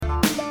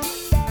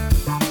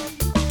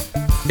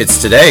It's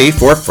today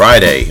for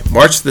Friday,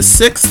 March the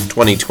 6th,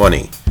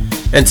 2020,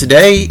 and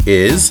today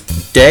is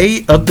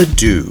Day of the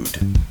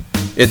Dude.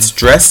 It's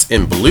Dress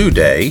in Blue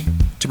Day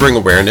to bring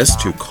awareness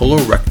to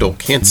colorectal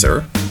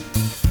cancer,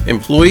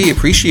 Employee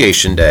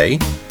Appreciation Day,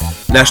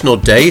 National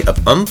Day of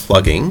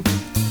Unplugging,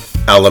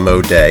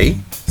 Alamo Day,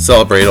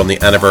 celebrated on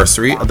the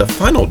anniversary of the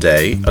final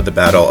day of the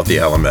Battle of the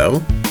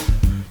Alamo,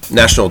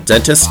 National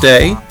Dentist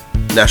Day,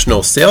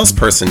 National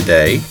Salesperson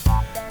Day,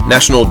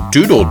 National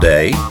Doodle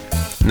Day,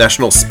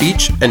 National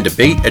Speech and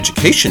Debate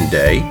Education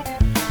Day,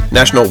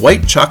 National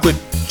White Chocolate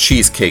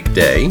Cheesecake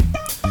Day,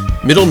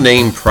 Middle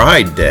Name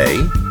Pride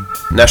Day,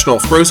 National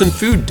Frozen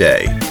Food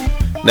Day,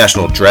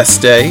 National Dress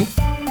Day,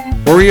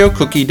 Oreo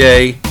Cookie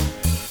Day,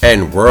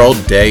 and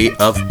World Day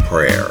of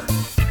Prayer.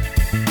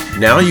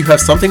 Now you have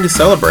something to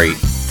celebrate,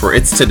 for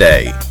it's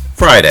today,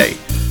 Friday,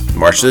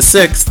 March the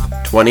 6th,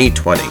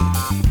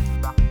 2020.